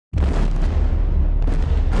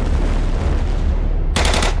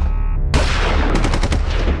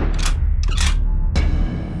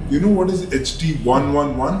You know what is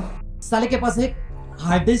HD111? साले के पास एक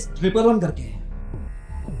हार्ड डिस्क 111 करके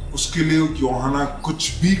है। उसके लिए यूहाना कुछ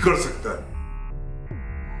भी कर सकता है।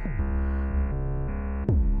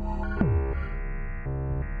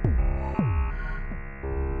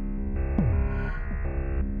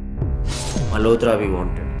 मल्होत्रा भी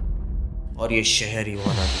वांटेड और ये शहर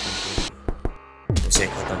यूहाना की, उसे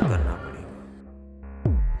खत्म करना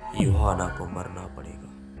पड़ेगा। यूहाना को मरना पड़ेगा।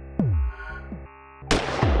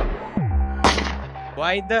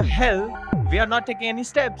 Why the hell we are not taking any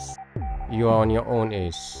steps? You are on your own,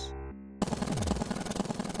 Ace.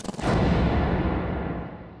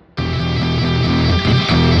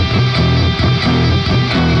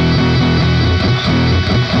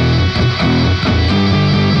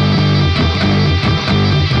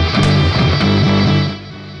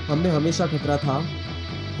 हमें हमेशा खतरा था,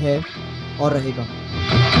 है और रहेगा।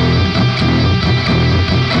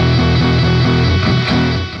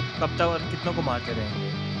 कब तक और कितनों को मारते रहेंगे?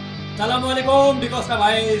 सलाम वालेकुम डिकोस्टा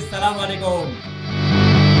भाई, सलाम वालेकुम।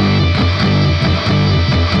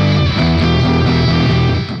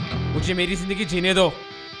 मुझे मेरी जिंदगी जीने दो।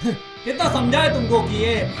 कितना समझाए तुमको कि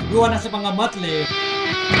ये यूहाना से पंगा मत ले।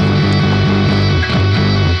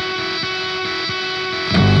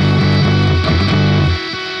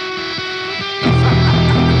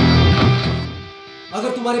 अगर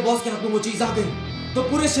तुम्हारे बॉस के हाथ में वो चीज आ गई तो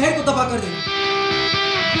पूरे शहर को तबाह कर देगी।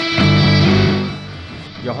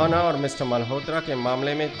 यूहाना और मिस्टर मल्होत्रा के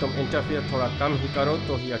मामले में तुम इंटरफियर थोड़ा कम ही करो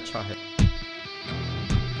तो ही अच्छा है।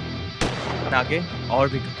 आगे और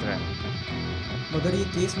भी खतरा है। मगर ये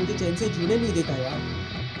केस मुझे चैन से जीने नहीं देता यार।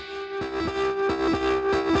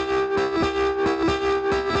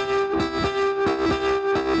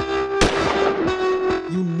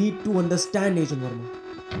 You need to understand, Agent Verma.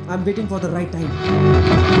 I'm waiting for the right time.